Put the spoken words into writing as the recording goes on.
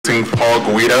Paul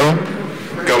Guido,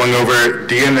 going over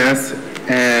DNS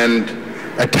and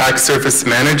attack surface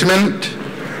management.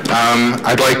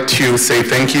 I'd like to say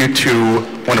thank you to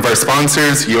one of our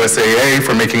sponsors, USAA,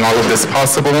 for making all of this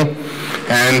possible.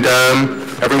 And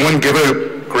everyone give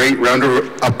a great round of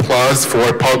applause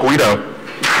for Paul Guido.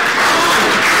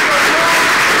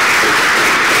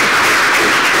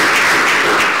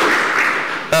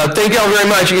 Thank you all very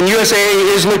much. And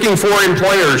USAA is looking for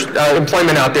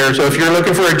employment out there. So if you're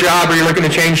looking for a job or you're looking to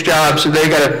change jobs, they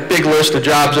got a big list of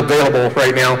jobs available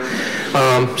right now.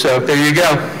 So there you go.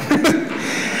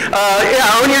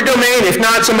 Yeah, own your domain. If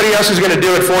not, somebody else is going to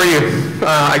do it for you.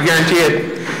 I guarantee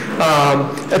it.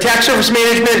 Attack surface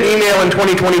management, email in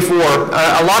 2024.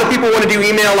 A lot of people want to do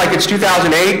email like it's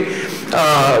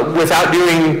 2008 without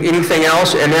doing anything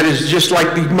else, and that is just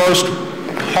like the most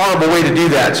horrible way to do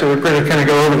that, so we're going to kind of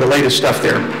go over the latest stuff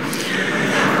there.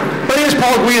 My name is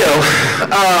Paul Guido.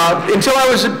 Until I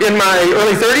was in my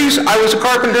early 30s, I was a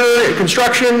carpenter at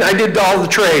construction. I did all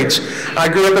the trades. I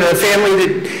grew up in a family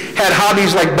that had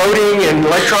hobbies like boating and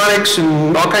electronics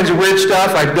and all kinds of weird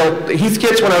stuff. I built Heath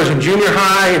kits when I was in junior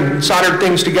high and soldered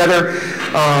things together.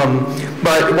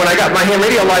 But when I got my ham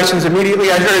radio license,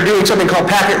 immediately I started doing something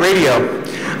called packet radio.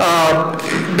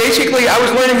 Basically, I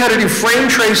was learning how to do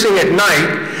frame tracing at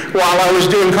night while I was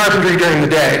doing carpentry during the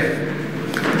day.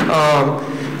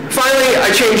 Finally,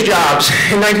 I changed jobs.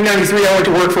 In 1993, I went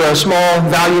to work for a small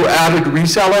value-added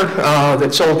reseller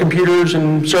that sold computers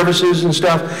and services and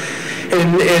stuff.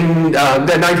 In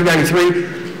that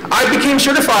 1993, I became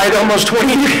certified almost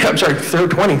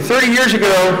 30 years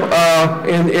ago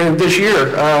in this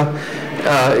year.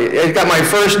 I got my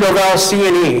first Novell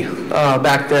CNE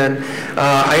back then.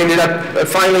 I ended up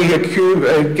finally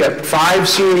get 5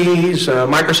 CNEs,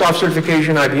 Microsoft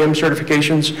certification, IBM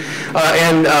certifications,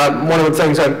 and one of the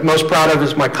things I'm most proud of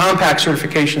is my compact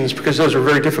certifications, because those were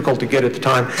very difficult to get at the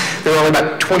time. There were only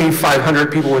about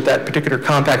 2,500 people with that particular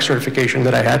compact certification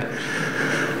that I had.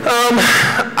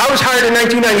 I was hired in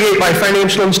 1998 by a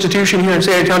financial institution here in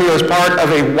San Antonio as part of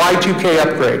a Y2K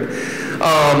upgrade.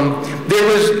 There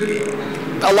was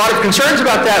a lot of concerns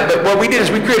about that, but what we did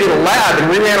is we created a lab and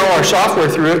we ran all our software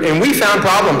through it, and we found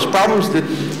problems that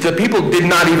the people did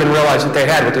not even realize that they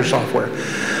had with their software.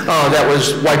 That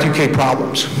was Y2K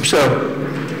problems. So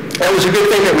that was a good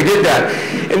thing that we did that.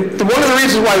 And one of the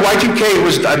reasons why Y2K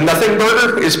was a nothing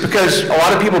burger is because a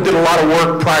lot of people did a lot of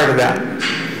work prior to that.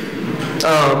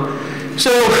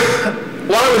 So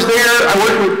while I was there, I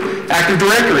worked with Active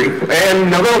Directory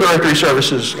and Novell Directory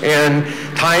Services and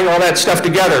tying all that stuff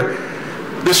together.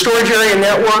 The storage area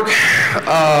network,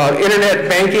 internet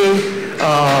banking,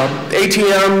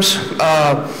 ATMs,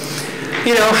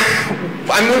 you know,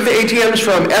 I moved the ATMs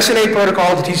from SNA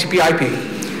protocol to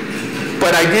TCP/IP,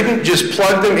 but I didn't just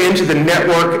plug them into the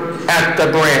network at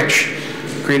the branch.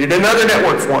 Created another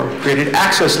network form, created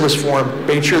access list form,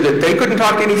 made sure that they couldn't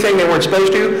talk to anything they weren't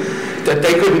supposed to, that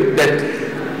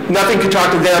nothing could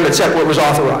talk to them except what was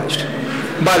authorized.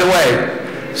 By the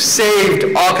way,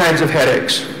 saved all kinds of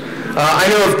headaches. I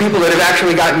know of people that have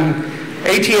actually gotten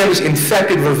ATMs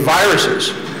infected with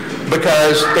viruses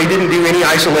because they didn't do any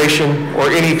isolation or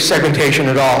any segmentation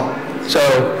at all. So,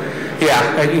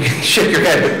 yeah, you shake your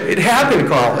head, but it happened,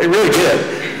 Carl. It really did.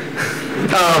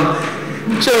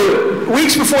 So,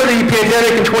 weeks before the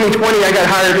pandemic in 2020, I got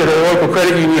hired at a local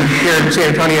credit union here in San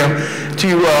Antonio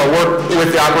to work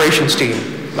with the operations team.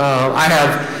 I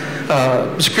have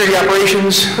security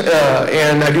operations,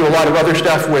 and I do a lot of other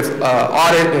stuff with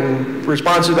audit and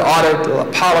response to the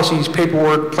audit, policies,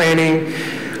 paperwork, planning.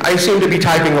 I seem to be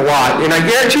typing a lot, and I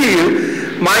guarantee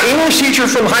you, my English teacher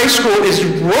from high school is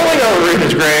rolling over in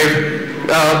his grave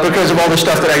because of all the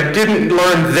stuff that I didn't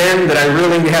learn then that I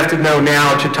really have to know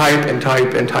now to type and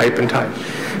type and type and type.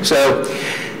 So,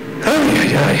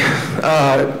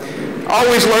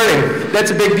 always learning.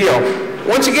 That's a big deal.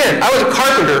 Once again, I was a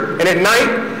carpenter, and at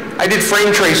night, I did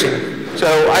frame tracing. So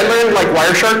I learned like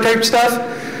Wireshark type stuff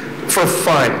for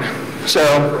fun. So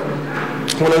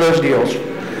one of those deals.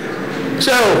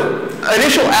 So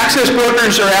initial access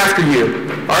brokers are after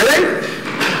you, are they?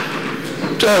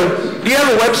 So do you have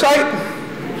a website?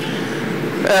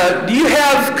 Do you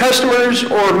have customers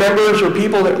or members or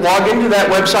people that log into that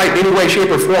website in any way,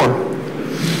 shape, or form?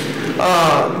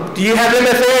 Do you have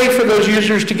MFA for those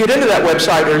users to get into that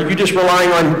website, or are you just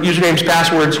relying on usernames,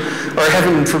 passwords, or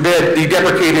heaven forbid, the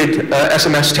deprecated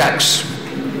SMS texts?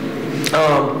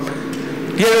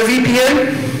 Do you have a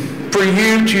VPN for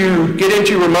you to get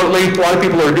into remotely? A lot of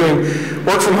people are doing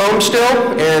work from home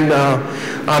still, and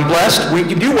I'm blessed. We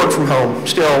can do work from home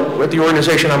still at the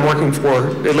organization I'm working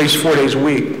for at least 4 days a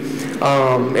week.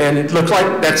 And it looks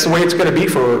like that's the way it's going to be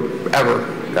forever.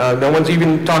 No one's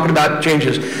even talking about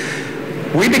changes.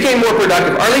 We became more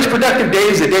productive. Our least productive day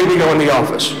is the day we go in the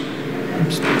office.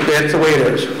 That's the way it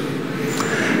is.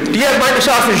 Do you have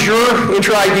Microsoft Azure,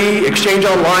 Intra ID, Exchange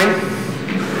Online?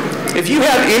 If you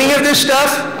have any of this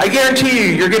stuff, I guarantee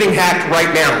you, you're getting hacked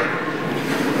right now.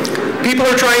 People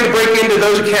are trying to break into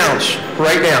those accounts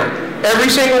right now. Every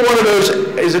single one of those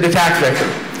is an attack vector.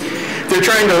 They're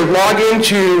trying to log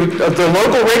into the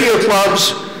local radio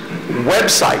club's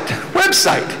website.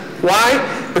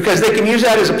 Why? Because they can use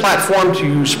that as a platform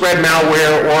to spread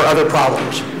malware or other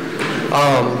problems.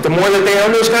 The more that they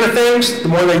own those kind of things, the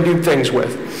more they do things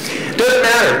with. Doesn't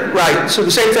matter, right? So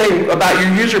the same thing about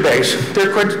your user base.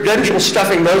 They're credential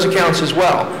stuffing those accounts as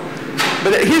well.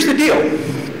 But here's the deal.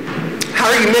 How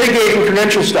are you mitigating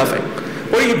credential stuffing?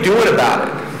 What are you doing about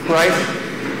it, right?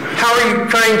 How are you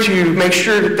trying to make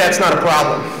sure that that's not a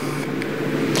problem?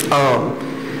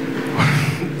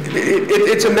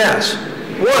 It's a mess.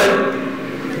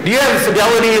 One, do you have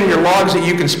fidelity in your logs that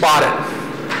you can spot it?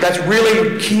 That's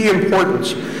really key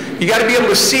importance. You got to be able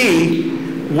to see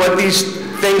what these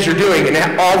things are doing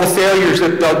and all the failures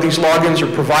that these logins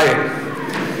are providing.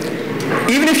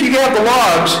 Even if you have the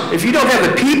logs, if you don't have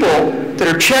the people that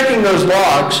are checking those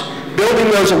logs,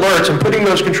 building those alerts and putting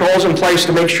those controls in place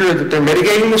to make sure that they're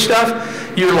mitigating the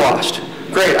stuff, you're lost.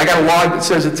 Great, I got a log that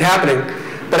says it's happening,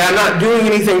 but I'm not doing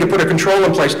anything to put a control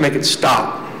in place to make it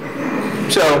stop.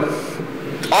 So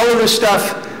all of this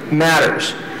stuff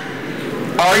matters.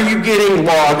 Are you getting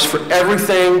logs for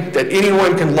everything that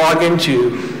anyone can log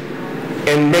into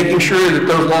and making sure that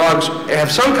those logs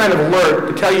have some kind of alert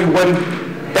to tell you when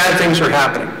bad things are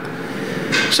happening?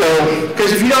 So,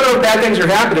 because if you don't know if bad things are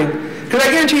happening, because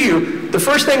I guarantee you, the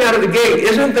first thing out of the gate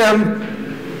isn't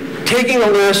them taking a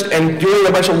list and doing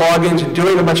a bunch of logins and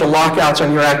doing a bunch of lockouts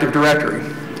on your Active Directory.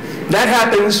 That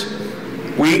happens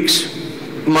weeks,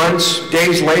 months,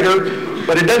 days later,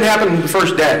 but it doesn't happen the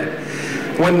first day.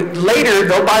 When later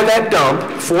they'll buy that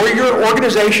dump for your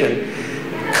organization,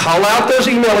 call out those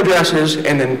email addresses,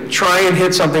 and then try and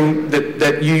hit something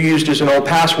that you used as an old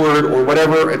password or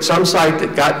whatever at some site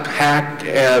that got hacked,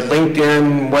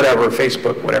 LinkedIn, whatever,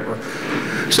 Facebook, whatever.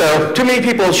 So too many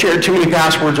people shared too many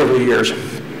passwords over the years.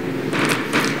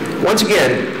 Once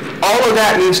again, all of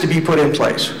that needs to be put in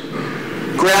place.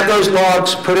 Grab those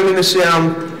logs, put them in the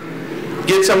SIM,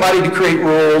 get somebody to create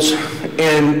rules,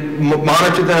 and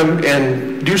monitor them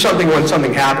and do something when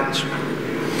something happens.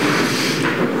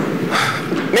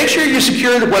 Make sure you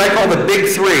secure what I call the big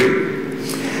three.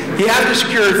 You have to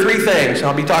secure three things.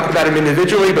 I'll be talking about them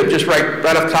individually, but just right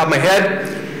off the top of my head.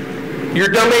 Your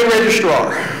domain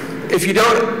registrar. If you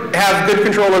don't have good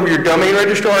control over your domain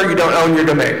registrar, you don't own your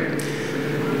domain.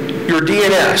 Your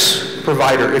DNS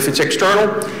provider, if it's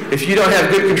external, if you don't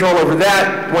have good control over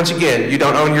that, once again, you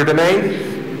don't own your domain.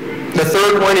 The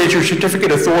third one is your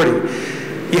certificate authority.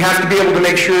 You have to be able to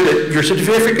make sure that your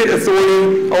certificate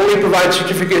authority only provides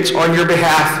certificates on your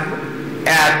behalf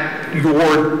at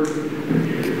your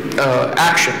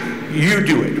action. You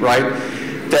do it, right?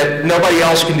 That nobody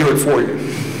else can do it for you.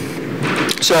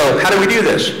 So how do we do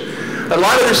this? A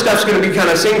lot of this stuff's going to be kind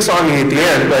of sing-songy at the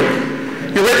end, but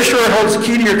your registrar holds the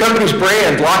key to your company's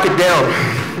brand. Lock it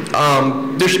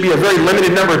down. There should be a very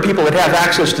limited number of people that have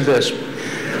access to this.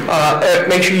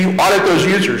 Make sure you audit those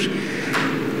users.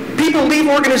 People leave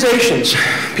organizations,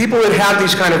 people that have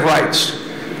these kind of rights.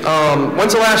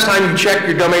 When's the last time you checked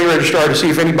your domain registrar to see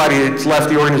if anybody that's left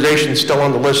the organization is still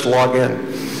on the list to log in?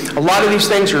 A lot of these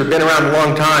things have been around a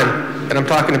long time, and I'm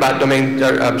talking about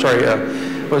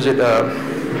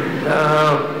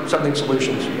something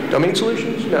solutions. Domain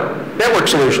solutions? No. Network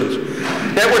solutions.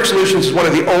 Network solutions is one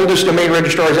of the oldest domain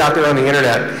registrars out there on the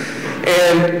internet.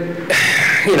 And,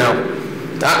 you know,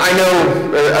 I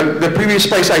know the previous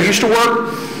place I used to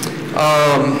work,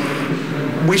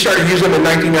 we started using them in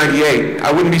 1998.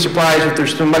 I wouldn't be surprised if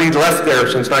there's somebody left there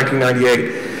since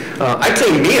 1998. I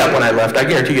cleaned me up when I left, I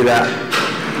guarantee you that.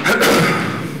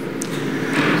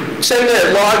 Send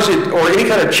the logs or any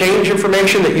kind of change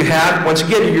information that you have, once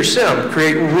again, to your SIM.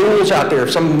 Create rules out there.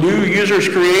 If some new user is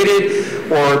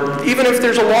created, or even if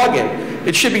there's a login,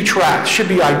 it should be tracked, should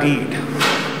be ID'd.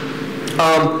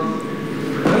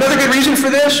 Another good reason for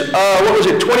this, what was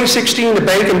it, 2016, the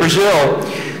bank in Brazil,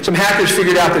 some hackers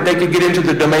figured out that they could get into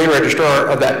the domain registrar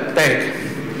of that bank.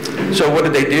 So what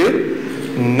did they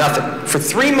do? Nothing. For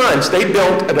 3 months, they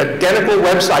built an identical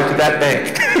website to that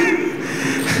bank.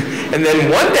 And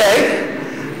then one day,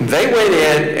 they went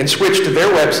in and switched to their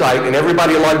website, and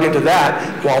everybody logged into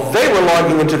that while they were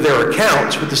logging into their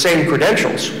accounts with the same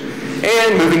credentials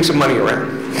and moving some money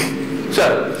around.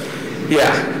 So,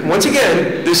 yeah, once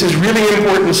again, this is really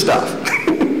important stuff.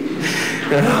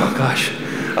 Oh, gosh.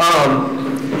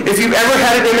 If you've ever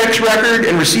had an MX record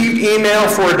and received email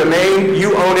for a domain,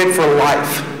 you own it for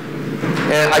life.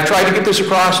 And I've tried to get this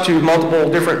across to multiple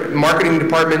different marketing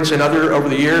departments and other over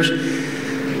the years.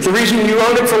 The reason you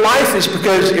own it for life is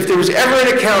because if there was ever an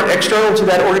account external to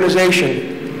that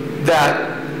organization that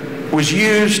was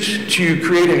used to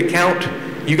create an account,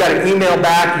 you got an email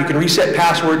back, you can reset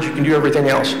passwords, you can do everything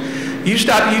else. You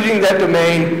stop using that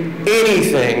domain,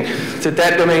 anything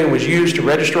that domain was used to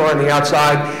register on the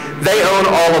outside, they own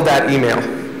all of that email.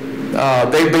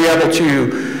 They'd be able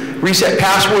to reset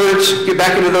passwords, get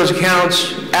back into those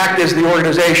accounts, act as the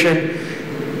organization,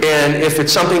 and if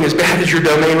it's something as bad as your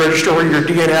domain registrar or your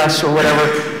DNS or whatever,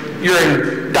 you're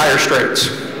in dire straits.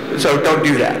 So don't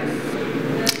do that.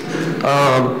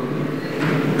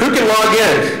 Who can log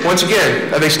in? Once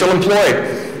again, are they still employed?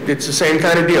 It's the same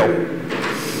kind of deal.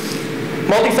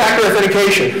 Multi-factor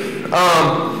authentication.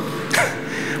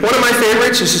 One of my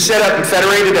favorites is to set up a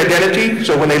federated identity,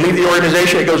 so when they leave the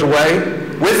organization, it goes away,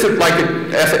 with like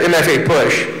an MFA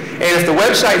push. And if the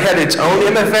website had its own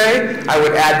MFA, I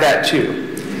would add that too.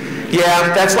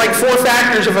 Yeah, that's like 4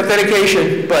 factors of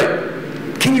authentication, but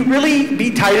can you really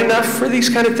be tight enough for these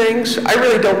kind of things? I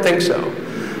really don't think so.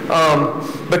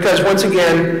 Because once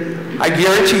again, I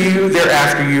guarantee you they're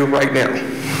after you right now.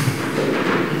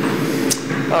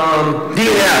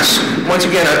 DNS, once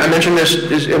again, I mentioned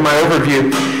this in my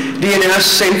overview. DNS,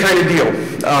 same kind of deal.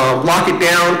 Lock it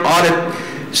down, audit,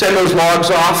 send those logs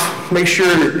off, make sure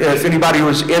that if anybody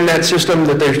was in that system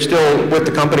that they're still with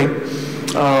the company.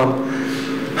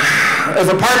 If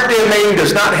a part domain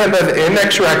does not have an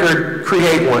MX record,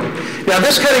 create one. Now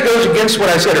this kind of goes against what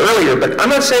I said earlier, but I'm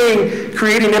not saying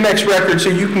create an MX record so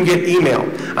you can get email.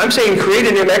 I'm saying create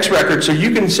an MX record so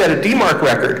you can set a DMARC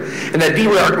record, and that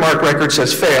DMARC record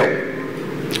says fail.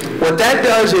 What that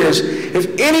does is, if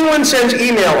anyone sends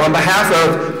email on behalf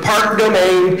of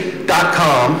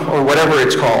parkdomain.com, or whatever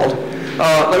it's called,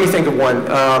 let me think of one,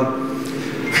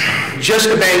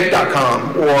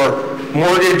 justabank.com, or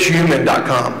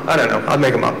mortgagehuman.com. I don't know, I'll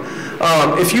make them up.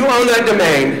 If you own that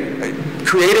domain,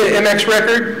 create an MX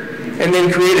record, and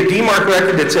then create a DMARC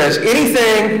record that says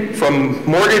anything from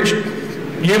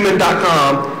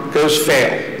mortgagehuman.com goes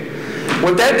fail.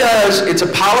 What that does, it's a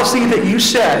policy that you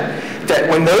set that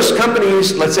when those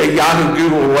companies, let's say Yahoo,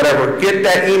 Google, or whatever, get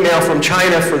that email from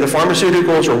China for the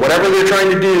pharmaceuticals or whatever they're trying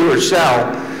to do or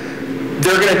sell,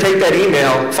 they're going to take that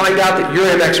email, find out that your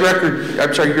MX record,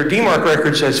 I'm sorry, your DMARC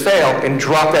record says fail, and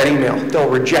drop that email. They'll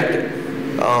reject it.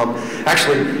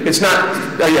 Actually, it's not,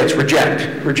 yeah, it's reject.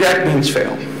 Reject means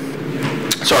fail.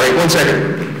 Sorry, 1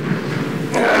 second.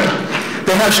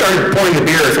 They have started pouring the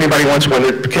beer if anybody wants one.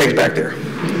 The keg's back there.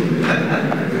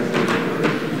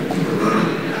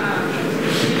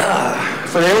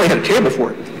 If they only had a table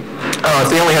for it. If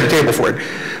they only had a table for it.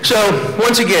 So,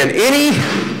 once again, any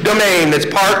domain that's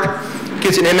parked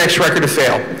gets an MX record to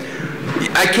fail.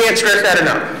 I can't stress that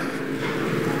enough.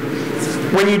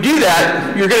 When you do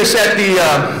that, you're going to set the,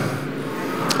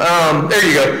 there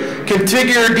you go,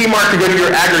 configure DMARC to go to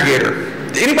your aggregator.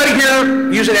 Anybody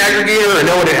here use an aggregator or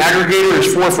know what an aggregator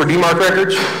is for DMARC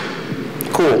records?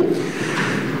 Cool.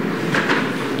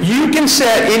 You can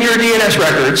set in your DNS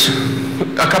records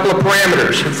a couple of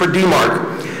parameters for DMARC.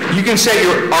 You can set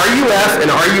your RUF and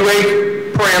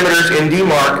RUA parameters in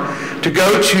DMARC to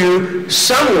go to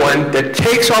someone that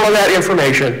takes all of that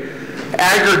information,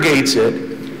 aggregates it,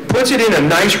 puts it in a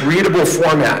nice readable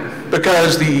format,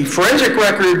 because the forensic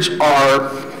records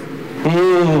are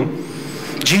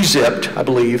G-zipped, I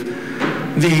believe.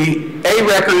 The A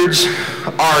records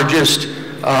are just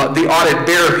the audit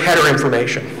bare header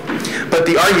information. But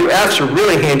the RUFs are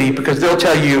really handy because they'll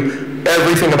tell you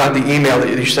everything about the email that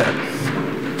you sent.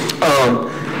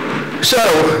 So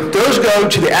those go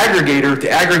to the aggregator. The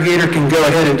aggregator can go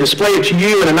ahead and display it to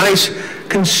you in a nice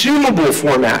consumable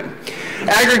format.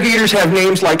 Aggregators have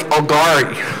names like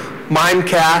Algari,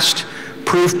 Mimecast,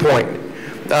 Proofpoint.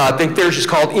 I think theirs is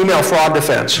called Email Fraud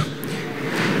Defense.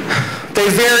 They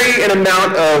vary in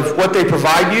amount of what they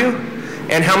provide you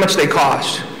and how much they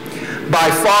cost. By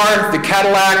far, the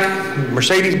Cadillac,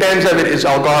 Mercedes-Benz of it is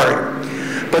Algari.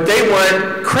 But they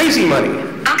want crazy money.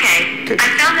 Okay, I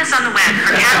found this on the web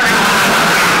for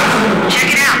Cadillac.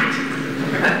 Check it out.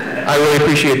 I really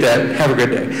appreciate that. Have a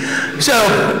good day. So,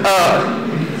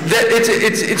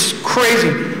 it's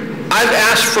crazy. I've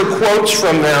asked for quotes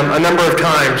from them a number of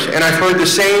times, and I've heard the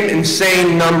same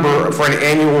insane number for an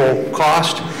annual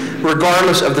cost,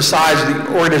 regardless of the size of the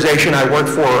organization I work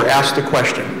for or ask the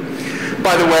question.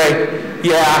 By the way,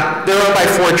 yeah, they're owned by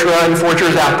Fortra, and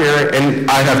Fortra's out there, and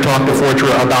I have talked to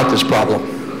Fortra about this problem.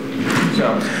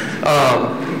 So,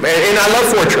 And I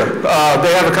love Fortra.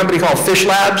 They have a company called Fish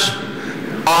Labs.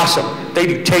 Awesome. They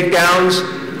do takedowns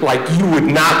like you would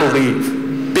not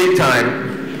believe. Big time.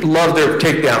 Love their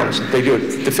takedowns. They do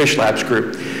it, the Fish Labs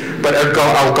group. But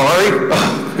Algari,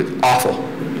 oh, awful.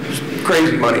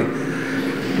 Crazy money.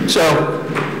 So,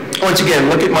 once again,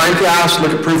 look at Mimecast,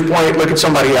 look at Proofpoint, look at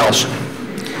somebody else.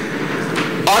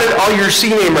 Audit all your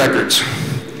CNAME records.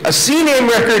 A CNAME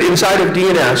record inside of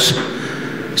DNS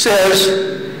says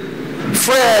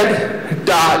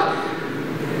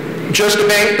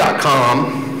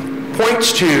fred.justabank.com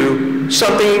points to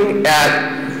something at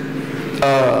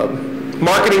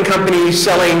marketing company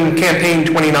selling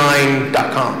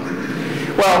campaign29.com.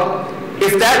 Well,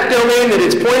 if that domain that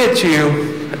it's pointed to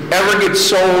ever gets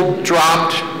sold,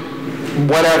 dropped,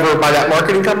 whatever by that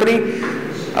marketing company,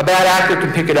 a bad actor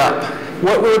can pick it up.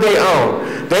 What will they own?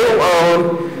 They will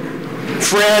own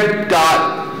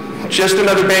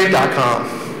fred.justanotherbank.com.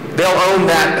 They'll own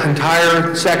that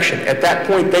entire section. At that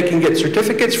point, they can get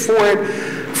certificates for it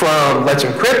from Let's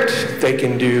Encrypt. They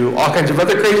can do all kinds of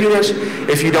other craziness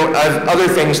if you don't have other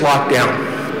things locked down.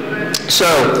 So,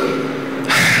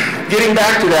 getting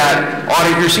back to that,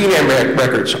 audit your CNAME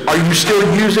records. Are you still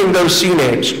using those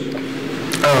CNAMEs?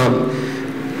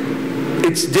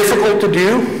 It's difficult to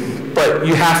do, but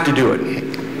you have to do it.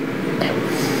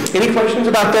 Any questions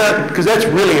about that? Because that's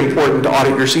really important to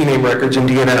audit your CNAME records in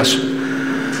DNS.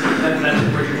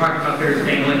 That's what you're talking about there is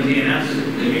dangling DNS.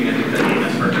 Looking at the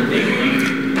DNS record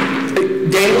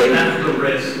dangling. Dangling? That's the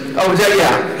risk. Oh, is that,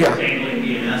 yeah. Dangling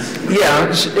DNS.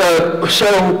 Yeah, so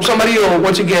somebody will,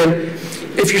 once again,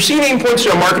 if your CNAME points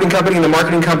to a marketing company and the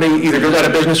marketing company either goes out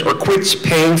of business or quits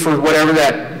paying for whatever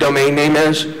that domain name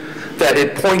is that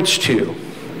it points to,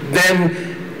 then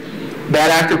that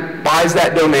actor buys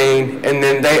that domain and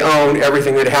then they own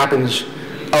everything that happens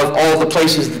of all the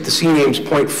places that the CNAMEs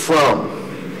point from.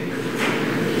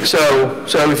 So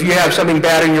if you have something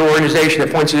bad in your organization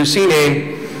that points to the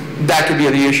CNAME, that could be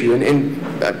the issue. And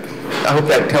I hope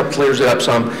that helps clears it up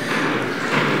some.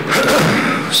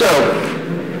 So,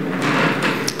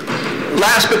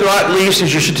 last but not least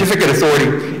is your certificate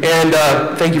authority. And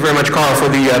thank you very much, Carl, for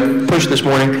the push this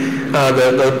morning,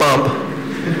 the bump.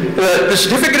 The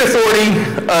certificate authority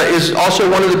is also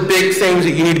one of the big things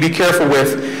that you need to be careful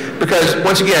with because,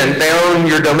 once again, they own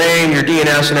your domain, your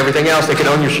DNS, and everything else. They can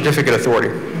own your certificate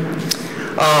authority.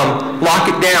 Lock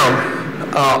it down.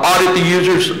 Audit the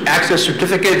user's access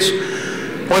certificates.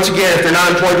 Once again, if they're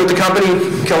not employed with the company,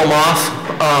 kill them off.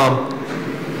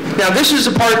 Now, this is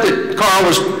the part that Carl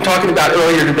was talking about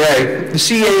earlier today, the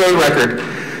CAA record.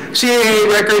 CAA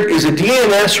record is a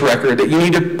DNS record that you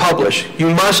need to publish. You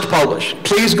must publish.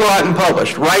 Please go out and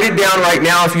publish. Write it down right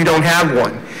now if you don't have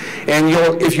one. And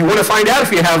if you want to find out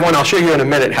if you have one, I'll show you in a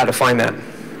minute how to find that.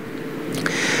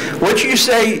 What you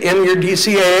say in your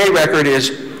CAA record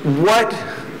is what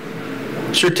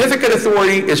certificate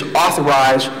authority is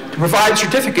authorized to provide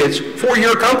certificates for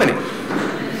your company.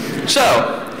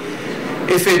 So,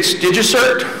 if it's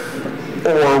DigiCert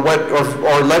or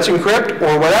Let's Encrypt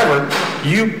or whatever,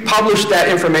 you publish that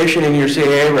information in your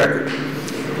CAA record.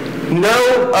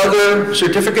 No other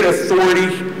certificate authority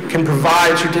can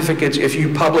provide certificates if you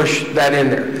publish that in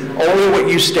there. Only what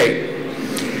you state.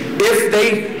 If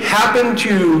they happen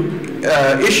to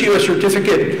issue a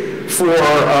certificate from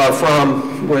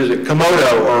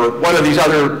Komodo or one of these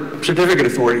other certificate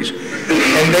authorities,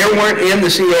 and they weren't in the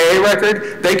CAA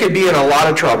record, they could be in a lot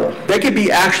of trouble. They could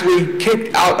be actually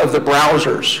kicked out of the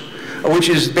browsers, which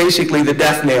is basically the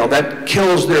death nail. That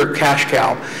kills their cash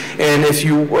cow. And if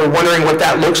you are wondering what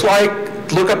that looks like,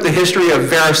 look up the history of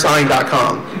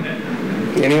VeriSign.com.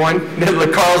 Anyone?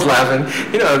 Carl's laughing.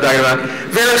 You know what I'm talking about.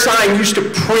 VeriSign used to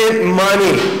print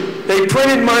money. They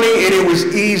printed money and it was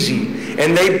easy.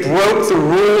 And they broke the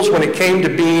rules when it came to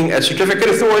being a certificate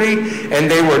authority, and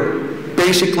they were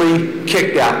basically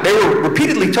kicked out. They were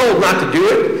repeatedly told not to do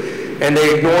it, and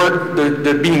they ignored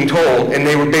the being told, and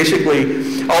they were basically,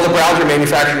 all the browser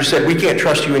manufacturers said, we can't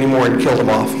trust you anymore, and killed them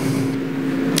off.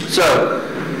 So,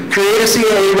 create a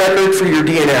CAA record for your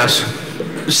DNS.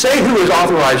 Say who is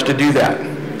authorized to do that.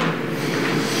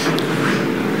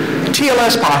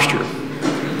 TLS posture.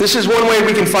 This is one way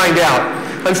we can find out.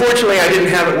 Unfortunately, I didn't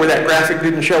have it where that graphic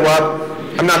didn't show up.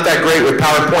 I'm not that great with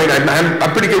PowerPoint.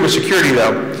 I'm pretty good with security,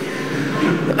 though.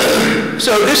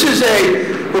 So this is a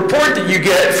report that you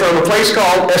get from a place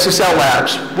called SSL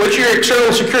Labs. What's your external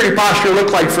security posture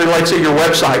look like for, let's say, your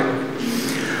website?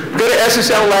 Go to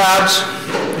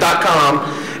SSLLabs.com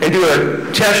and do a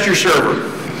test your server.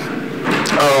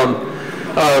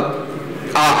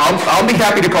 I'll be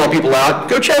happy to call people out.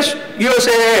 Go test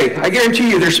USAA. I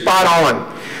guarantee you they're spot on.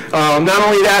 Not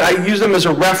only that, I use them as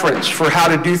a reference for how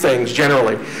to do things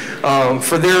generally.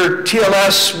 For their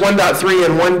TLS 1.3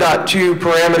 and 1.2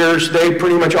 parameters, they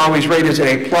pretty much always rate as an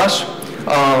A+.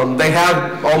 They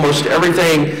have almost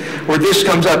everything where this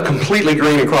comes up completely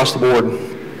green across the board.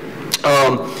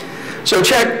 So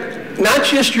check not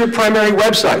just your primary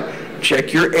website,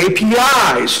 check your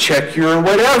APIs, check your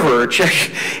whatever,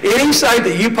 check any site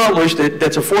that you publish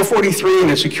that's a 443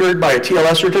 and is secured by a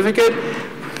TLS certificate,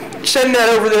 send that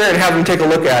over there and have them take a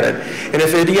look at it. And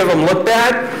if any of them look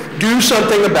bad, do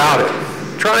something about it.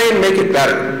 Try and make it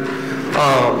better.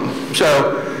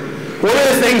 So one of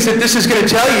the things that this is going to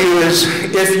tell you is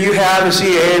if you have a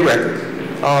CAA record.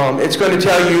 It's going to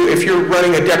tell you if you're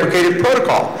running a deprecated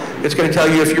protocol. It's going to tell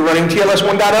you if you're running TLS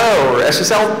 1.0 or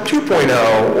SSL 2.0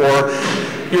 or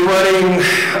you're running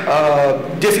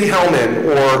Diffie-Hellman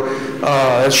or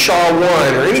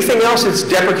SHA-1 or anything else that's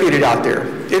deprecated out there.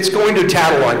 It's going to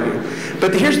tattle on you.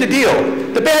 But here's the deal.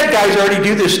 The bad guys already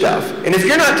do this stuff. And if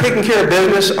you're not taking care of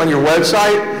business on your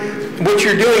website, what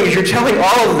you're doing is you're telling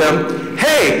all of them,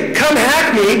 hey, come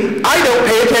hack me. I don't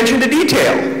pay attention to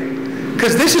detail.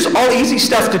 Because this is all easy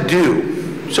stuff to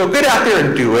do. So get out there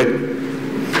and do it.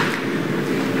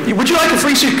 Would you like a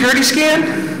free security scan?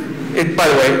 By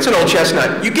the way, it's an old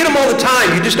chestnut. You get them all the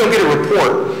time, you just don't get a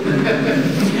report.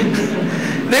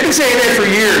 They've been saying that for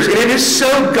years, and it is so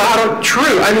god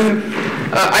true. I mean,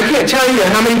 I can't tell you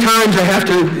how many times I have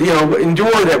to,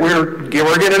 endure that we're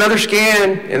getting another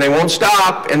scan, and they won't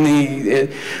stop, and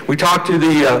we talk to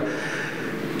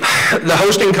the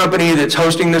hosting company that's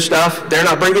hosting this stuff. They're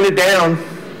not bringing it down.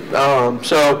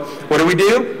 So what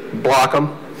do? Block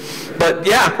them. But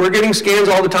yeah, we're getting scans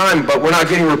all the time, but we're not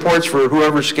getting reports for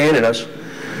whoever's scanning us.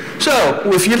 So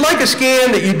if you'd like a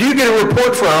scan that you do get a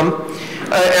report from,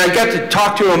 and I got to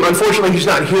talk to him. Unfortunately, he's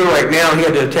not here right now. He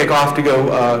had to take off to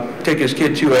go take his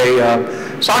kid to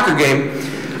a soccer game.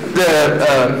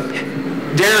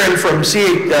 Darren from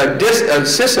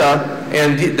CISA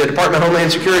and the Department of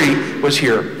Homeland Security was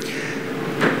here.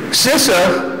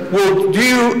 CISA will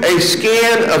do a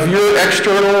scan of your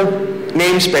external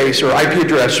namespace or IP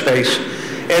address space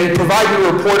and provide you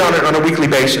a report on it on a weekly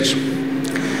basis.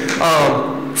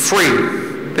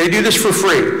 Free. They do this for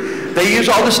free. They use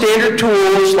all the standard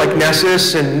tools like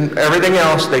Nessus and everything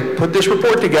else. They put this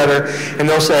report together and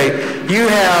they'll say, you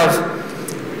have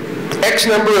X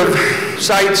number of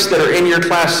sites that are in your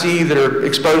Class C that are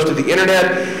exposed to the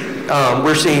internet.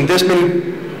 We're seeing this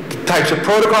many types of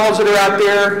protocols that are out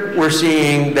there. We're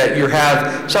seeing that you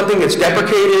have something that's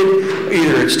deprecated,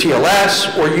 either it's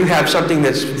TLS or you have something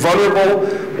that's vulnerable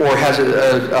or has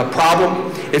a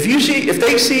problem. If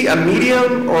they see a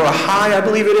medium or a high, I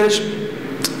believe it is,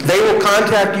 they will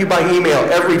contact you by email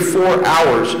every 4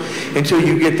 hours until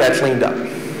you get that cleaned up.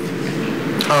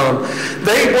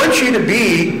 They want you to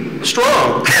be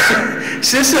strong.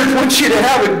 CISA wants you to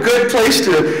have a good place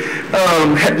to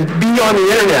be on the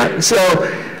internet. So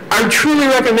I truly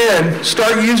recommend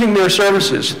start using their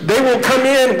services. They will come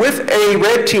in with a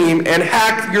red team and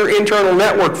hack your internal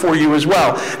network for you as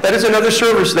well. That is another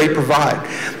service they provide.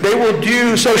 They will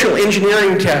do social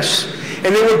engineering tests,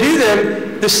 and they will do them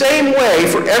the same way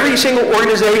for every single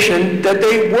organization that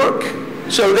they work.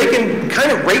 So they can kind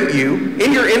of rate you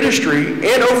in your industry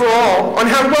and overall on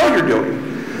how well you're doing.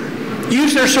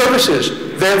 Use their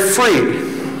services. They're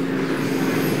free.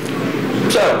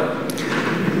 So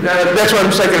that's what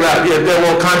I'm thinking about. Yeah, they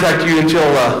will contact you until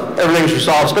everything's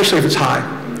resolved, especially if it's high.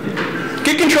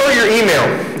 Get control of your email.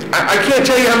 I can't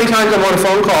tell you how many times I'm on a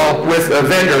phone call with a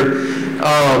vendor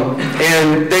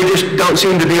and they just don't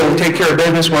seem to be able to take care of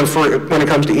business when it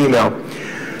comes to email.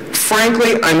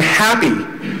 Frankly, I'm happy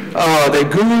that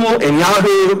Google and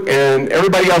Yahoo and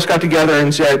everybody else got together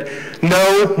and said,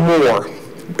 no more.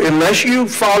 Unless you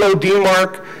follow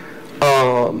DMARC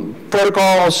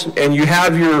protocols and you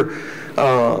have your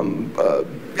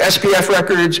SPF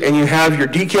records and you have your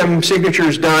DKIM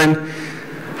signatures done,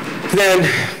 then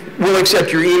we'll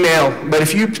accept your email. But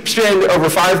if you spend over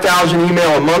 5,000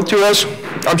 email a month to us,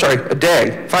 I'm sorry, a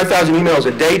day, 5,000 emails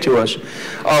a day to us,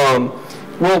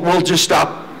 we'll just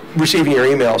stop receiving your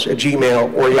emails at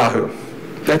Gmail or Yahoo.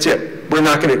 That's it. We're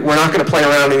not going to play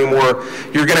around anymore.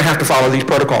 You're going to have to follow these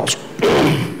protocols.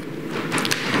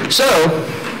 So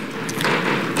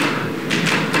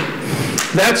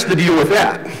that's the deal with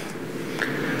that.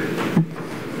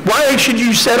 Why should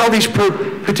you set all these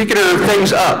particular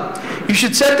things up? You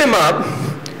should set them up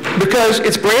because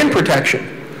it's brand protection.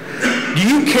 Do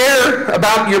you care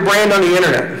about your brand on the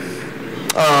internet?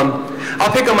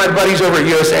 I'll pick on my buddies over at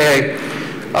USAA.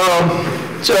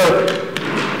 So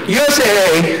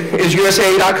USAA is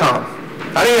USA.com.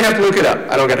 I don't even have to look it up.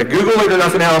 I don't got to Google it or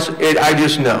nothing else. I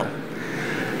just know.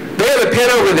 They have a pin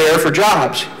over there for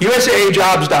jobs,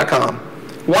 USAjobs.com.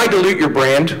 Why dilute your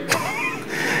brand?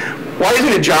 Why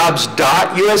isn't it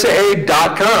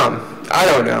jobs.usaa.com? I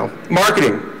don't know.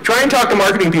 Marketing. Try and talk to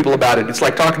marketing people about it. It's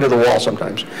like talking to the wall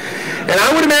sometimes. And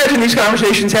I would imagine these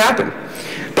conversations happen.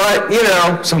 But, you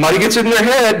know, somebody gets it in their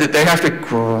head that they have to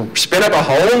spin up a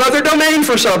whole other domain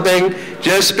for something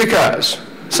just because.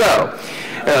 So,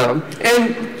 and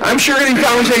I'm sure these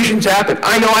conversations happen.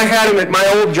 I know I had them at my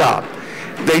old job.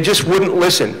 They just wouldn't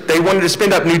listen. They wanted to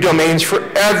spin up new domains for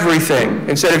everything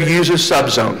instead of use a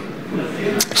subzone.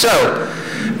 So,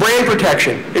 brand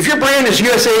protection. If your brand is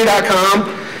USA.com,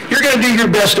 you're going to do your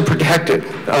best to protect it.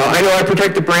 I know I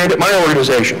protect the brand at my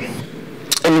organization.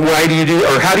 And why do you do,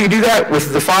 or how do you do that?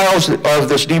 With the files of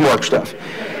this DMARC stuff.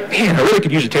 Man, I really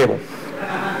could use a table.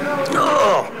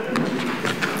 Oh,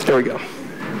 there we go.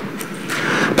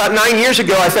 About 9 years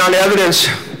ago, I found evidence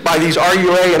by these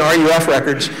RUA and RUF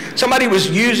records. Somebody was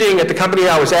using, at the company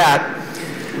I was at,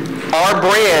 our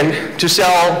brand to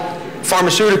sell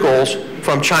pharmaceuticals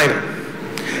from China.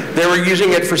 They were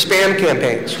using it for spam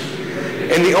campaigns.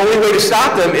 And the only way to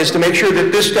stop them is to make sure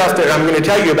that this stuff that I'm going to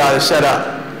tell you about is set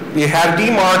up. You have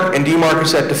DMARC, and DMARC is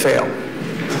set to fail.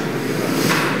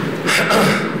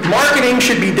 Marketing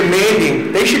should be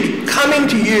demanding. They should be coming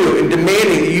to you and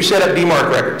demanding that you set up DMARC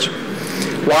records.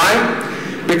 Why?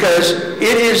 Because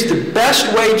it is the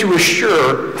best way to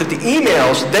assure that the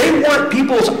emails they want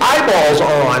people's eyeballs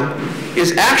on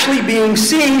is actually being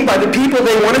seen by the people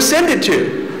they want to send it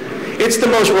to. It's the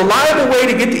most reliable way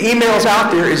to get the emails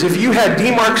out there is if you had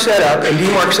DMARC set up and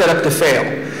DMARC set up to fail.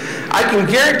 I can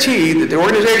guarantee that the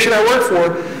organization I work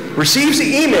for receives the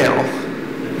email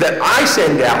that I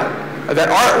send out, that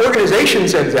our organization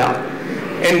sends out,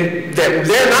 and that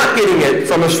they're not getting it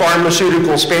from a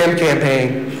pharmaceutical spam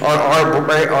campaign on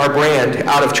our brand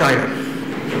out of China.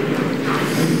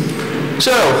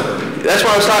 So, that's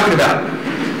what I was talking about.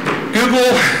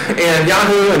 Google and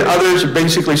Yahoo and others have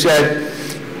basically said,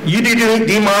 you do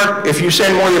DMARC if you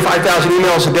send more than 5,000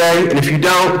 emails a day, and if you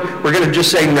don't, we're going to just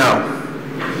say no.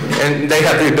 And they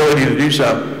have the ability to do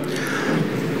so.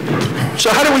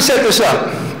 So how do we set this up?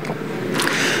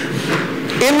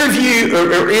 In review,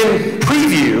 or in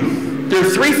preview, there are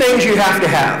three things you have to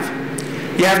have.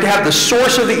 You have to have the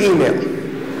source of the email.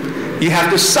 You have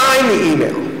to sign the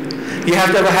email. You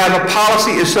have to have a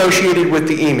policy associated with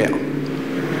the email.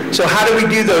 So how do we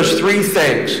do those three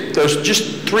things? Those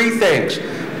just three things.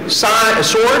 Sign a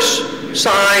source,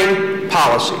 sign,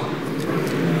 policy.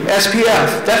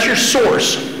 SPF, that's your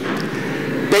source.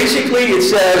 Basically, it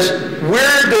says,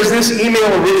 where does this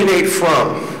email originate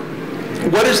from?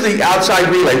 What is the outside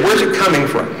relay? Where's it coming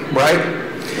from, right?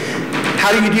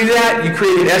 How do you do that? You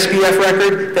create an SPF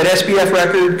record. That SPF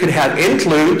record could have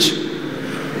includes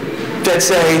that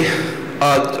say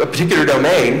a particular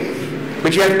domain,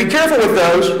 but you have to be careful with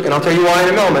those, and I'll tell you why in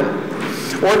a moment.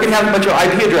 Or it can have a bunch of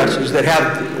IP addresses that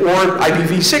have, or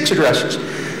IPv6 addresses.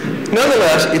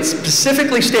 Nonetheless, it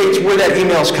specifically states where that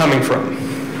email is coming from.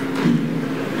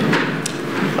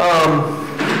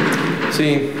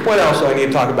 See, what else do I need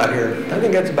to talk about here? I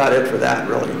think that's about it for that,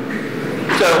 really.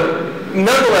 So,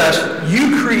 nonetheless,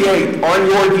 you create on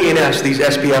your DNS these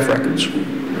SPF records.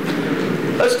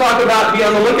 Let's talk about be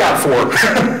on the lookout for.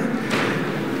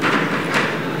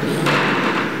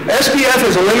 SPF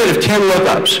is a limit of 10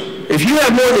 lookups. If you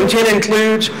have more than 10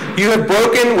 includes, you have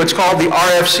broken what's called the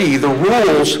RFC, the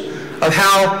rules of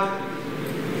how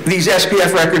these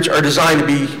SPF records are designed to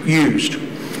be used.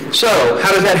 So,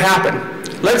 how does that happen?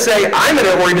 Let's say I'm in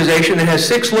an organization that has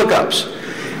 6 lookups.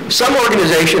 Some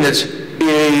organization that's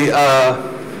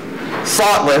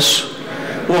thoughtless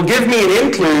will give me an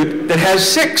include that has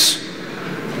 6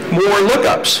 more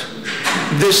lookups.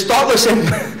 This thoughtless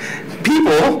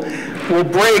people will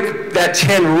break that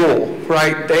 10 rule,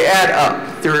 right? They add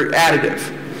up. They're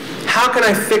additive. How can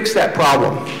I fix that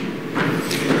problem?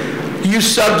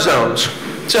 Use subzones.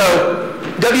 So,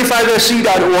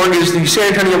 W5SC.org is the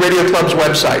San Antonio Radio Club's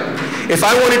website. If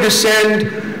I wanted to send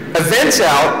events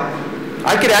out,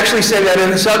 I could actually send that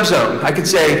in the subzone. I could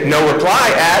say no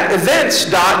reply at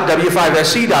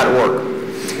events.w5sc.org.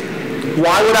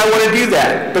 Why would I want to do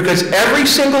that? Because every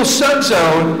single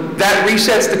subzone, that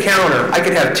resets the counter. I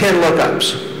could have 10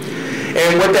 lookups.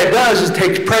 And what that does is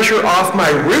takes pressure off my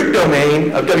root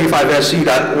domain of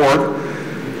w5sc.org,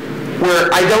 where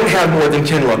I don't have more than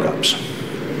 10 lookups.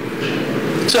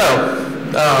 So,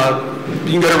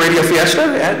 you can go to Radio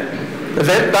Fiesta at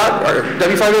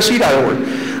event.w5sc.org.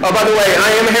 By the way,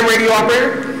 I am a ham radio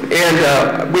operator, and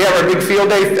we have our big field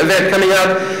day event coming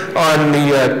up on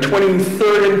the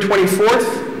 23rd and 24th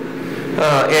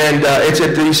It's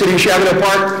at the City of Chavano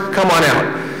Park. Come on out.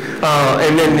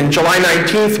 And then in July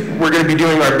 19th, we're going to be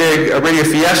doing our big radio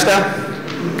fiesta.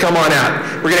 Come on out.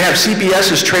 We're going to have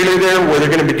CPS's trailer there where they're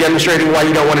going to be demonstrating why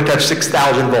you don't want to touch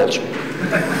 6,000 volts.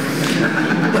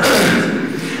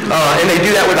 And they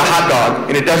do that with a hot dog,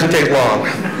 and it doesn't take long.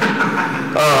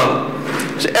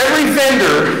 So every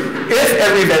vendor, if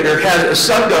every vendor has a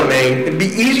subdomain, it'd be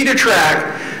easy to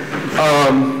track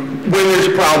when there's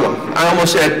a problem. I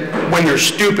almost said when you're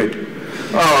stupid,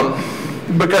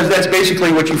 because that's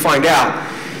basically what you find out.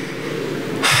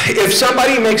 If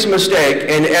somebody makes a mistake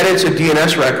and edits a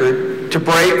DNS record to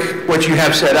break what you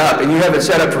have set up, and you have it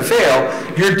set up for fail,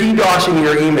 you're DDoSing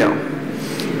your email.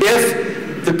 If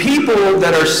the people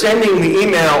that are sending the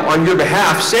email on your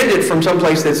behalf send it from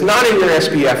someplace that's not in your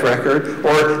SPF record,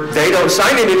 or they don't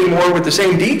sign it anymore with the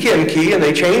same DKIM key and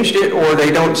they changed it, or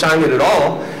they don't sign it at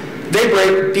all, they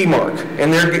break DMARC,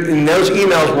 and those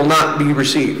emails will not be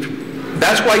received.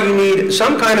 That's why you need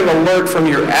some kind of alert from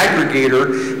your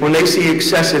aggregator when they see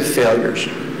excessive failures.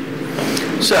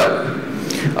 So,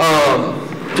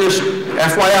 just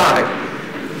FYI,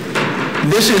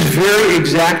 this is very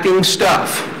exacting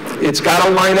stuff. It's got to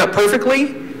line up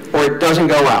perfectly or it doesn't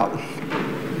go out.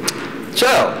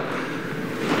 So,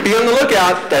 be on the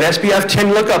lookout. That SPF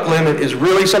 10 lookup limit is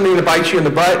really something that bites you in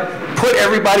the butt. Put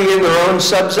everybody in their own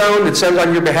subzone that sends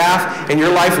on your behalf, and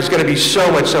your life is going to be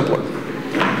so much simpler.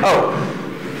 Oh.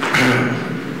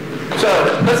 So,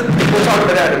 we'll talk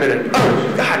about that in a minute.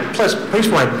 Oh, God, please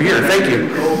for my beer. Thank you.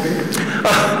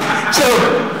 So,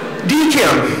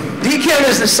 DKIM. DKIM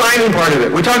is the signing part of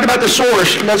it. We talked about the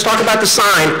source. Let's talk about the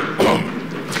sign.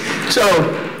 So,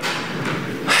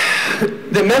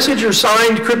 the message is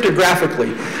signed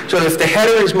cryptographically. So if the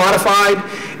header is modified,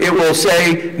 it will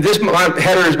say, this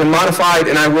header has been modified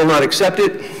and I will not accept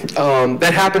it.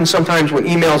 That happens sometimes when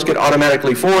emails get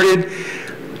automatically forwarded.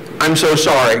 I'm so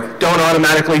sorry. Don't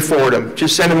automatically forward them.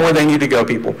 Just send them where they need to go,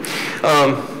 people.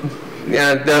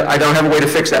 I don't have a way to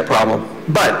fix that problem.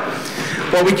 But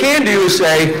what we can do is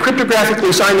say,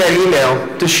 cryptographically sign that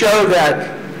email to show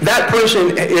that that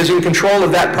person is in control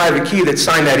of that private key that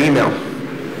signed that email.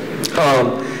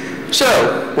 So,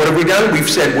 what have we done? We've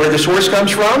said where the source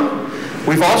comes from.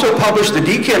 We've also published the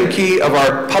DKIM key of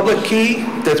our public key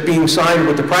that's being signed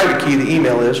with the private key the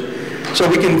email is, so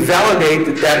we can validate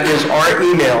that that is our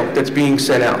email that's being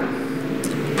sent out.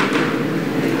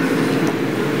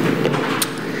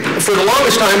 For the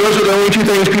longest time, those were the only two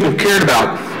things people cared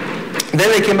about. Then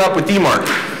they came up with DMARC.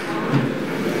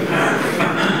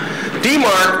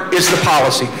 DMARC is the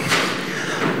policy.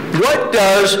 What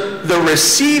does the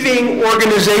receiving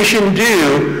organization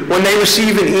do when they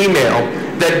receive an email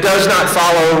that does not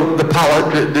follow the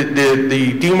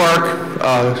DMARC,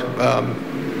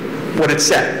 what it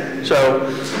said? So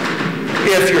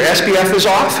if your SPF is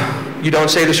off, you don't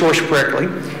say the source correctly.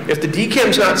 If the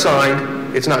DKIM's not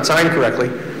signed, it's not signed correctly,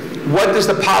 what does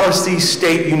the policy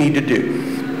state you need to do?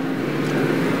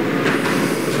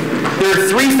 There are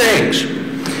three things.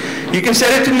 You can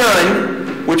set it to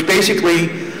none, which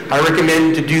basically I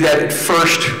recommend to do that at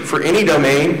first for any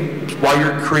domain while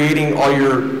you're creating all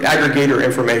your aggregator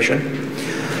information.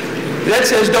 That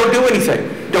says don't do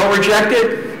anything. Don't reject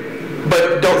it,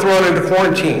 but don't throw it into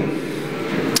quarantine.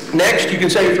 Next, you can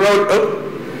say throw it, oh,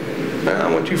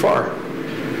 I went too far.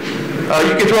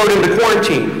 You can throw it into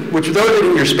quarantine, which throws it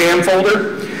in your spam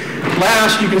folder.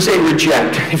 Last, you can say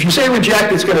reject. If you say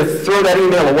reject, it's going to throw that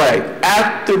email away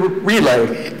at the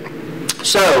relay.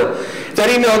 So, if that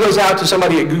email goes out to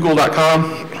somebody at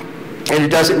google.com and it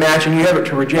doesn't match and you have it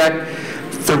to reject,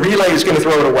 the relay is going to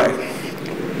throw it away.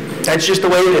 That's just the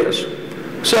way it is.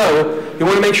 So, you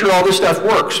want to make sure all this stuff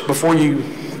works before you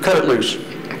cut it loose.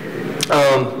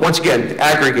 Once again,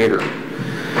 aggregator.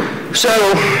 So,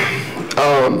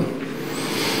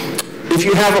 if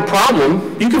you have a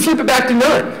problem, you can flip it back to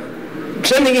none.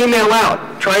 Send the email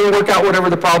out. Try and work out whatever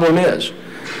the problem is.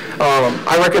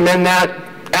 I recommend that,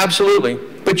 absolutely.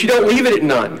 But you don't leave it at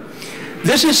none.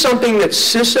 This is something that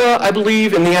CISA, I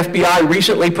believe, and the FBI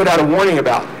recently put out a warning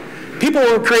about. People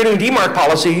were creating DMARC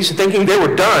policies thinking they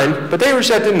were done, but they were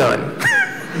set to none.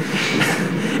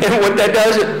 And what that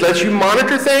does, it lets you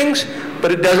monitor things,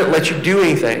 but it doesn't let you do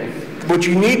anything. What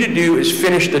you need to do is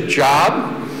finish the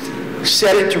job,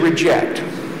 set it to reject.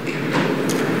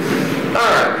 All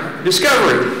right,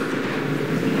 discovery.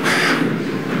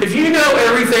 If you know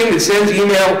everything that sends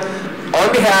email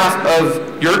on behalf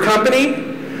of your company,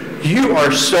 you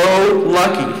are so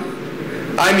lucky.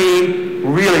 I mean,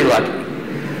 really lucky.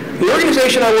 The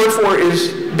organization I work for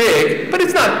is big, but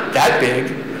it's not that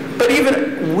big. But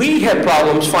even we had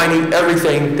problems finding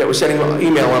everything that was sending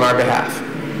email on our behalf.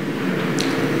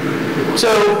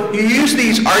 So you use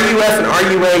these RUF and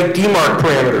RUA DMARC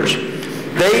parameters.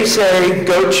 They say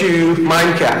go to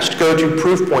Mimecast, go to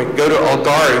Proofpoint, go to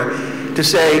Algari to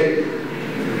say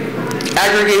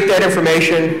aggregate that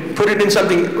information, put it in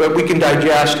something that we can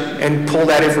digest, and pull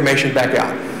that information back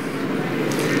out.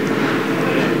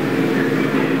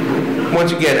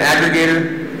 Once again,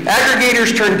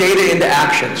 aggregators turn data into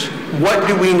actions. What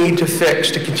do we need to fix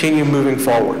to continue moving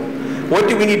forward? What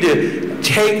do we need to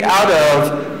take out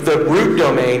of the root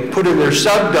domain, put in their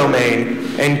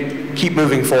subdomain, and keep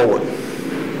moving forward?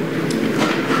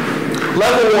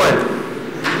 Level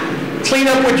 1, clean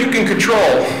up what you can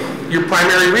control. Your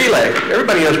primary relay.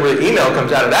 Everybody knows where the email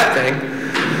comes out of that thing.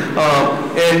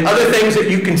 And other things that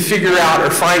you can figure out or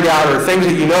find out, or things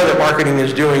that you know that marketing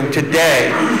is doing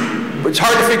today. It's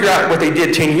hard to figure out what they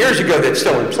did 10 years ago that's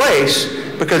still in place,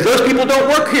 because those people don't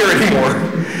work here anymore.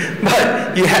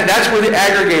 But that's where the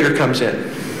aggregator comes in.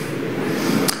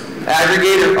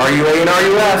 Aggregator, RUA and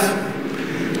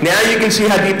RUF. Now you can see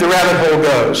how deep the rabbit hole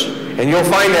goes. And you'll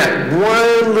find that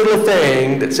one little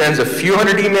thing that sends a few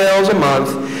hundred emails a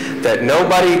month that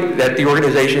nobody, that the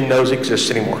organization knows exists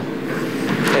anymore.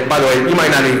 And by the way, you might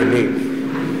not even need.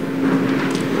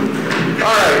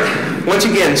 All right, once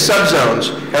again,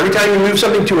 subzones. Every time you move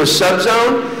something to a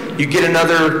subzone, you get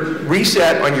another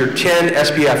reset on your 10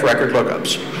 SPF record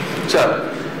lookups. So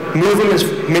move them as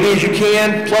many as you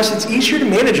can, plus it's easier to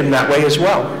manage them that way as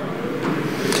well.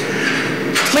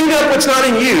 Clean up what's not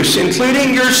in use,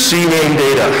 including your CNAME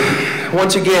data.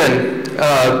 Once again,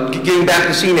 getting back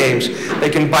to CNAMEs, they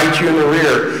can bite you in the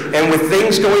rear. And with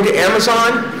things going to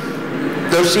Amazon,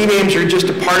 those CNAMEs are just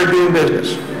a part of doing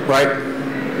business, right?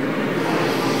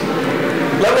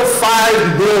 Level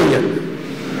 5 million.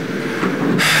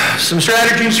 Some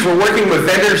strategies for working with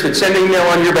vendors that send email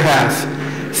on your behalf.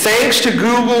 Thanks to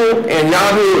Google and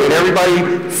Yahoo and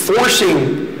everybody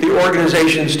forcing the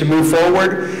organizations to move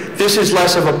forward, this is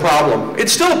less of a problem.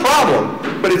 It's still a problem,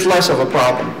 but it's less of a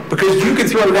problem, because you can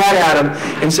throw that at them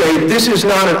and say, this is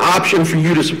not an option for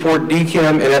you to support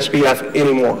DKIM and SPF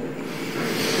anymore.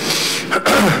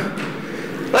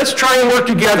 Let's try and work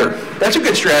together. That's a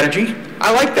good strategy.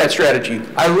 I like that strategy.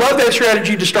 I love that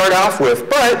strategy to start off with,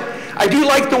 but I do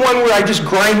like the one where I just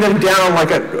grind them down like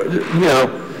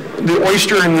the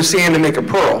oyster in the sand to make a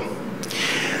pearl.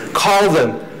 Call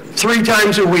them 3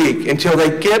 times a week until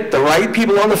they get the right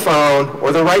people on the phone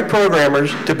or the right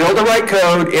programmers to build the right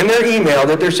code in their email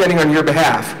that they're sending on your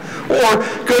behalf. Or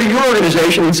go to your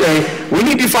organization and say, we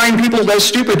need to find people less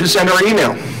stupid to send our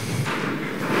email.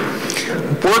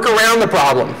 Work around the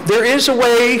problem. There is a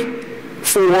way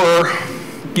for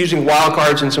using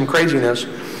wildcards and some craziness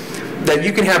that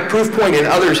you can have Proofpoint and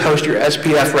others host your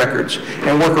SPF records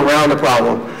and work around the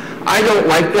problem. I don't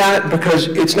like that because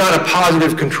it's not a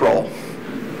positive control.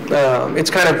 It's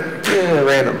kind of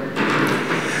random.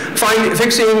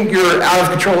 Fixing your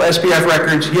out-of-control SPF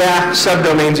records, yeah,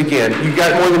 subdomains again. You've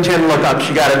got more than 10 lookups,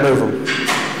 you got to move them.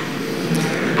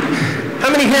 How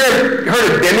many here have heard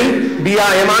of BIMI?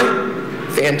 B-I-M-I?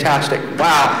 Fantastic.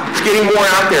 Wow, it's getting more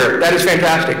out there. That is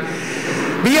fantastic.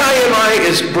 BIMI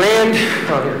is brand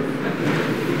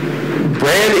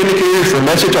indicators for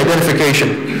message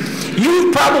identification.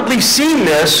 You've probably seen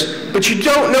this, but you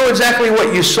don't know exactly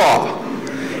what you saw.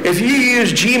 If you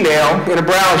use Gmail in a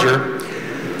browser,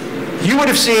 you would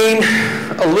have seen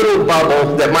a little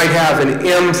bubble that might have an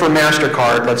M for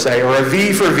MasterCard, let's say, or a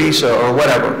V for Visa, or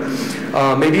whatever.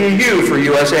 Maybe a U for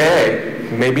USAA.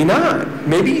 Maybe not.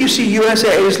 Maybe you see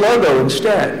USAA's logo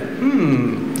instead.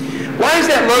 Why is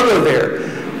that logo there?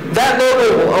 That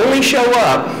logo will only show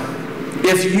up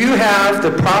if you have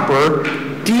the proper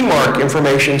DMARC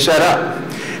information set up.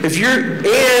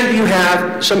 And you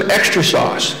have some extra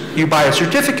sauce. You buy a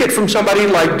certificate from somebody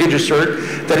like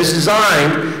DigiCert that is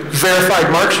designed, verified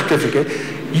mark certificate.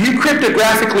 You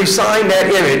cryptographically sign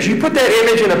that image. You put that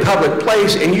image in a public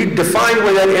place and you define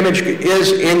where that image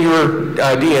is in your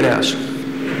DNS.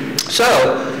 So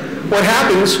what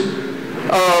happens,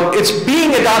 it's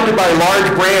being adopted by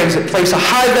large brands that place a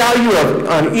high value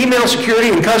on email security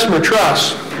and customer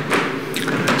trust.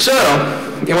 So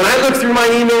when I look through my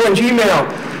email and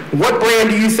Gmail, what brand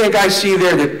do you think I see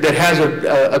there that has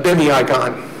a BIMI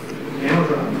icon?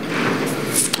 Amazon.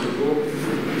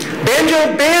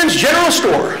 Banjo Ben's General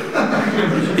Store.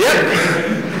 Yep.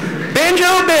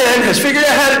 Banjo Ben has figured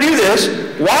out how to do this.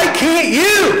 Why can't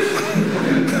you?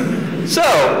 So,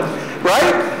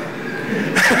 right?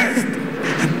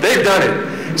 They've done it.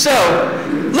 So,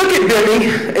 look at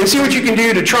BIMI and see what you can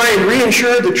do to try and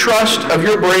reinsure the trust of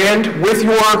your brand with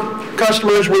your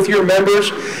customers, with your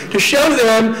members, to show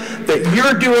them that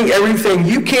you're doing everything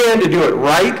you can to do it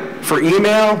right for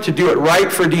email, to do it right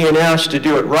for DNS, to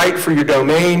do it right for your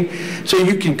domain, so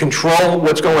you can control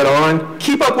what's going on.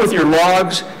 Keep up with your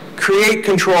logs, create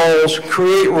controls,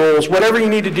 create rules, whatever you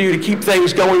need to do to keep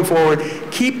things going forward.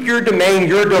 Keep your domain,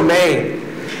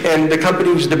 and the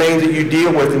company's domains that you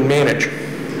deal with and manage.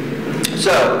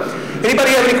 So,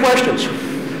 anybody have any questions?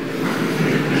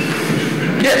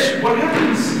 Yes? What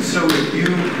happens, so if you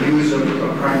use a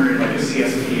primary like a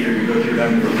CSP or you go through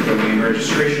them for domain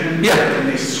registration, yeah, and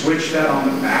they switch that on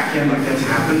the back end, like that's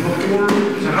happened before,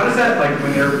 so how does that, like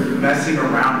when they're messing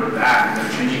around with that, and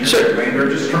they're changing the domain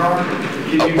registrar?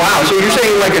 Wow, so you're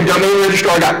saying like a domain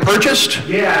registrar got purchased?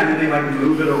 Yeah, and then they like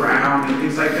move it around and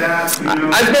things like that, you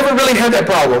know? I've never really had that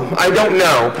problem. I don't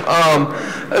know.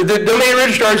 The domain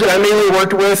registrars that I mainly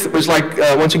worked with was like,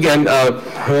 once again,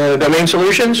 Domain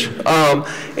Solutions.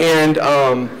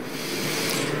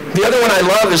 The other one I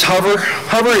love is Hover.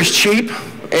 Hover is cheap,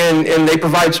 and they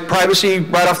provide privacy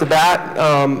right off the bat.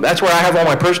 That's where I have all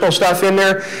my personal stuff in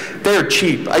there. They're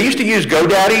cheap. I used to use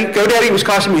GoDaddy. GoDaddy was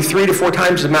costing me 3 to 4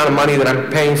 times the amount of money that I'm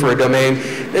paying for a domain.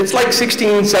 It's like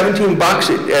 16, 17 bucks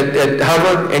at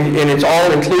Hover, and it's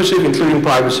all inclusive, including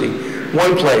privacy.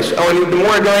 One place. Oh, and the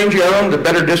more domains you own, the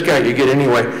better discount you get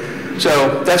anyway.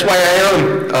 So that's why I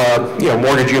own,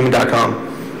 mortgagehuman.com.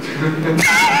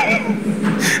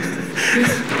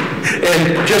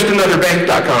 And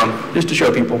justanotherbbank.com, just to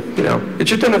show people, it's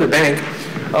just another bank.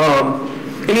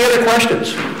 Any other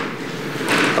questions?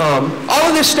 All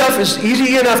of this stuff is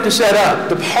easy enough to set up.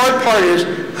 The hard part is,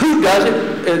 who does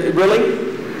it, really?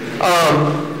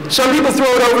 Some people throw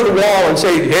it over the wall and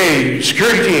say, hey,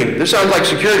 security team, this sounds like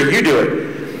security, you do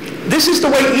it. This is the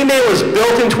way email is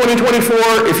built in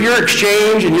 2024. If your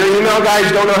Exchange and your email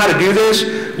guys don't know how to do this,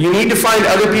 you need to find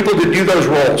other people to do those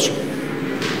roles.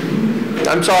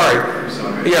 I'm sorry.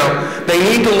 They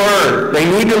need to learn. They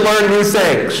need to learn new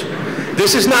things.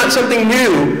 This is not something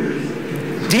new.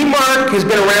 DMARC has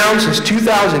been around since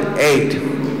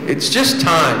 2008. It's just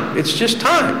time. It's just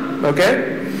time,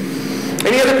 okay?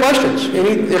 Any other questions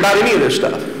about any of this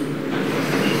stuff?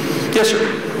 Yes, sir?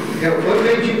 Yeah, what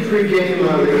made you pre-game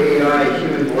on the AI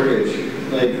human mortgage?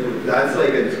 Like, that's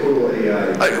like a total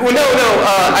AI. I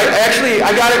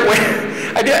got it when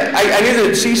I knew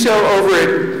the CISO over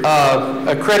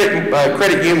at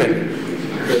Credit Human.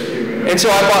 And so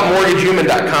I bought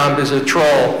mortgagehuman.com as a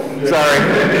troll. Sorry.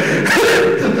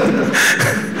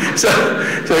 so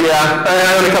yeah,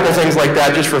 I own a couple things like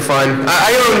that just for fun.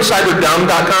 I own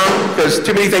cyberdumb.com because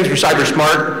too many things were cyber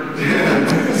smart.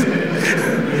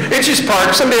 It's just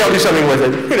parked. Someday I'll do something with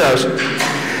it. Who knows?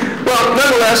 Well,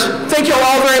 nonetheless, thank you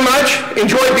all very much.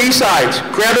 Enjoy BSides.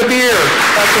 Grab a beer.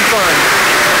 Have some fun.